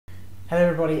Hello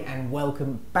everybody and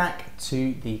welcome back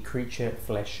to the Creature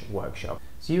Flesh workshop.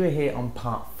 So you are here on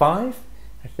part 5,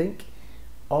 I think,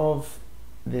 of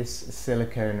this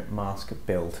silicone mask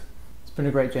build. It's been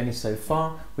a great journey so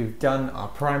far. We've done our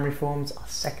primary forms, our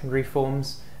secondary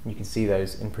forms, and you can see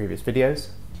those in previous videos.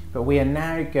 But we are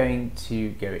now going to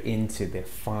go into the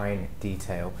fine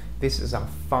detail. This is our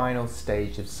final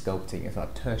stage of sculpting, it's our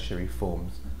tertiary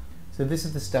forms. So this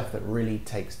is the stuff that really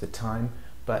takes the time,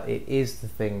 but it is the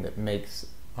thing that makes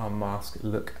our mask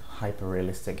look hyper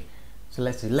realistic. So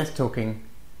let's do less talking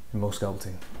and more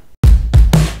sculpting.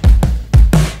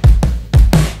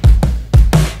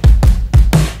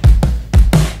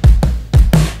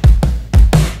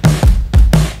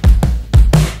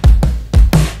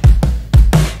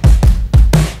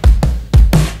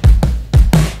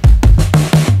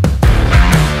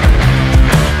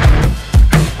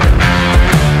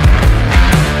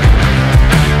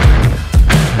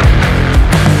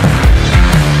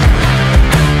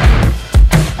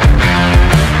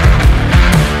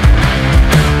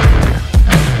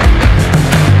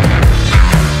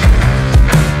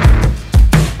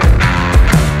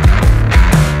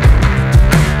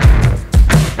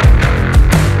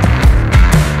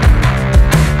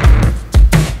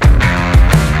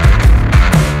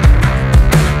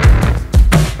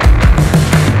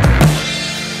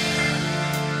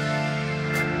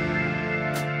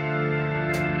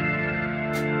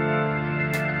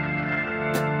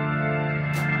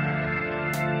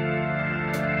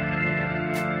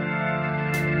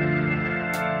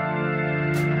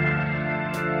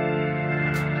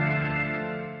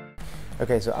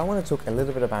 Okay, so I want to talk a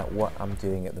little bit about what I'm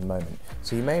doing at the moment.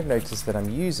 So you may have noticed that I'm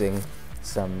using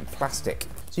some plastic.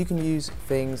 So you can use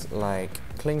things like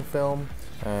cling film,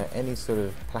 any sort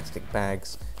of plastic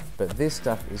bags, but this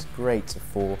stuff is great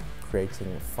for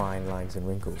creating fine lines and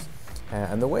wrinkles.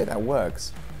 And the way that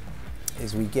works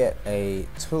is we get a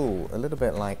tool, a little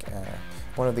bit like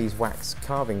one of these wax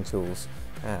carving tools,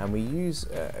 and we use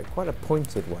quite a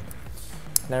pointed one.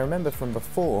 Now remember from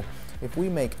before, if we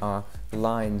make our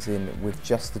lines in with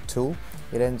just the tool,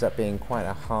 it ends up being quite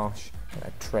a harsh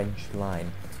trench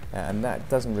line, and that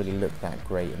doesn't really look that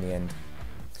great in the end.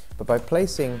 But by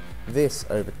placing this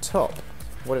over top,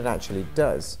 what it actually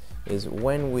does is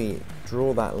when we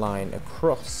draw that line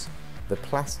across the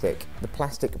plastic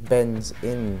bends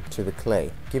into the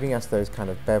clay, giving us those kind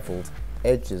of beveled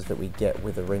edges that we get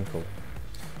with a wrinkle.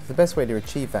 So the best way to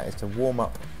achieve that is to warm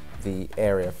up the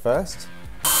area first.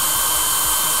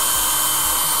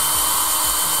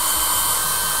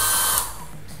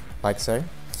 Like so.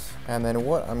 And then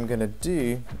what I'm going to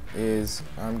do is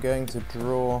I'm going to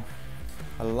draw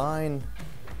a line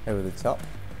over the top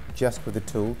just with the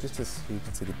tool, just so you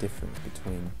can see the difference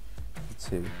between the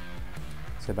two.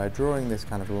 So by drawing this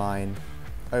kind of line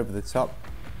over the top,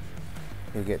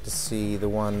 you'll get to see the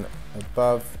one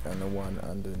above and the one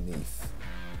underneath.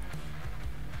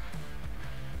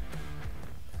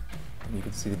 And you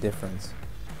can see the difference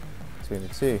between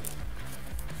the two.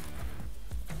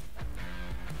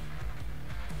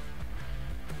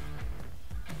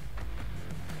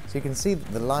 So you can see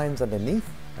that the lines underneath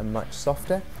are much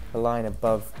softer. The line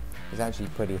above is actually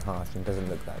pretty harsh and doesn't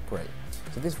look that great.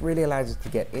 So this really allows us to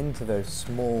get into those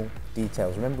small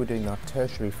details. Remember, we're doing our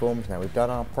tertiary forms now. We've done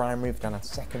our primary, we've done our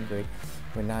secondary.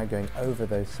 We're now going over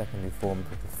those secondary forms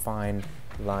with the fine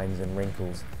lines and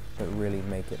wrinkles that really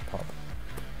make it pop.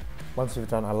 Once we've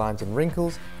done our lines and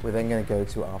wrinkles, we're then going to go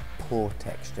to our pour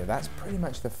texture. That's pretty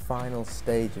much the final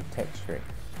stage of texturing.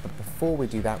 But before we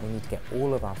do that, we need to get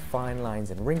all of our fine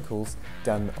lines and wrinkles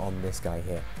done on this guy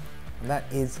here. And that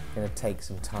is going to take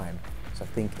some time. So I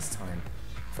think it's time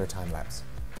for a time lapse.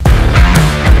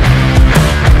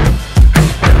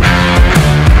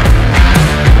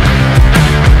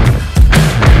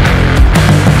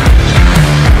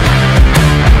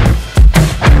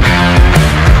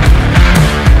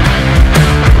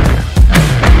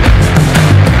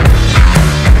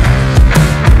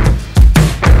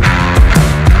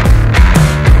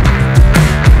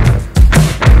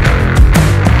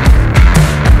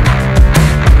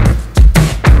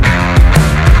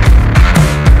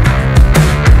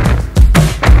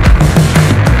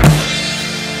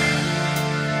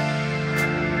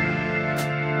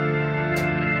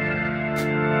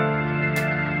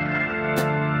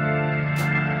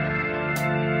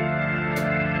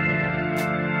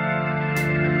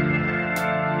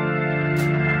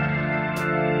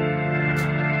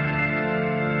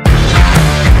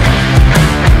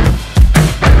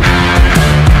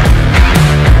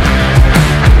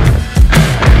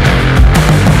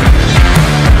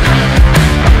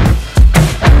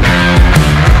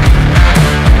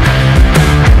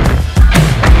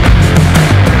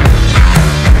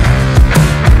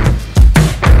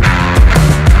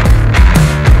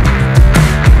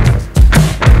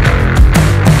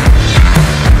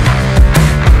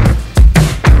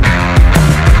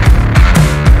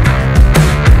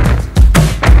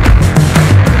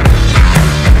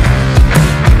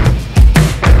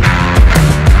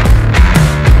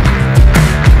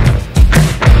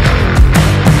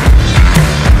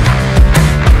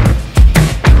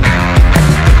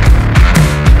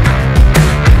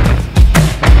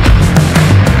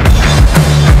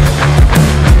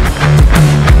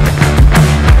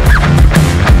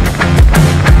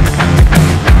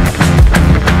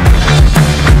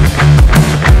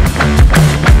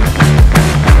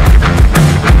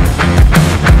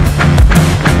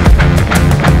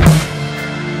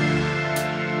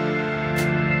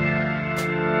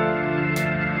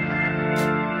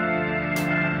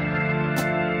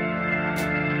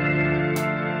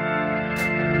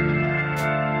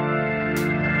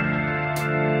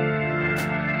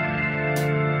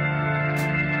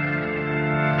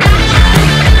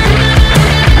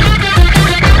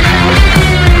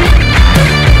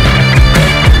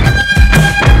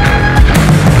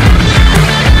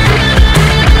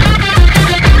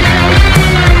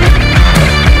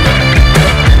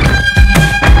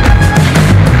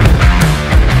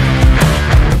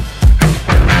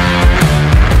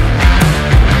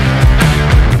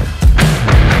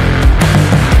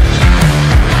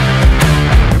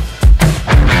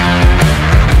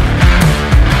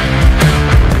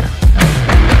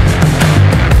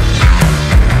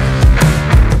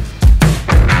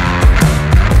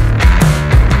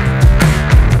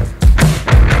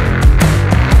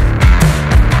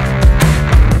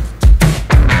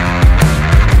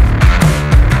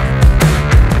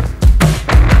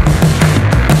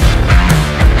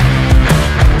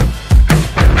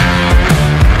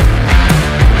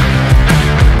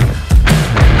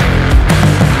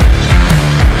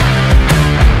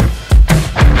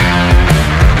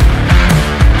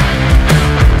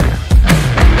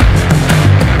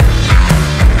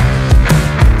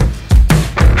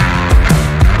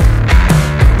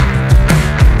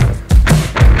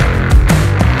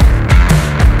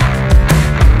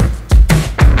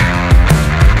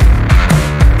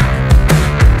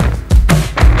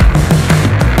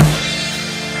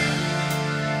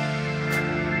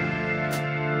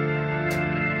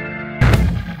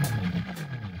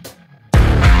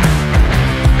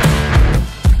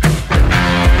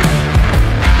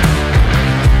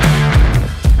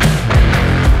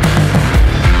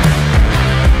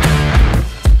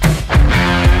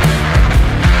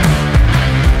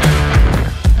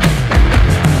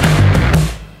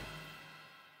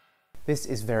 This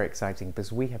is very exciting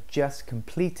because we have just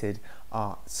completed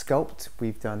our sculpt.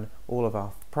 We've done all of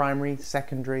our primary,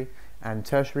 secondary and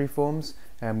tertiary forms,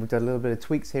 and we've done a little bit of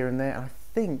tweaks here and there, and I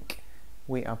think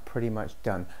we are pretty much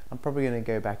done. I'm probably going to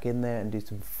go back in there and do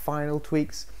some final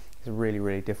tweaks. It's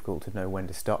really difficult to know when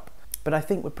to stop, but I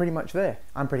think we're pretty much there.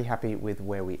 I'm pretty happy with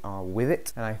where we are with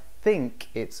it, and I think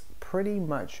it's pretty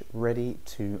much ready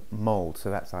to mold.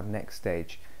 So that's our next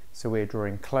stage. So we're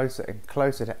drawing closer and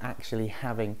closer to actually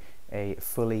having a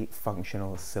fully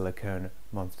functional silicone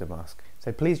monster mask.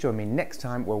 So please join me next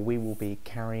time where we will be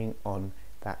carrying on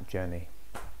that journey.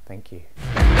 Thank you.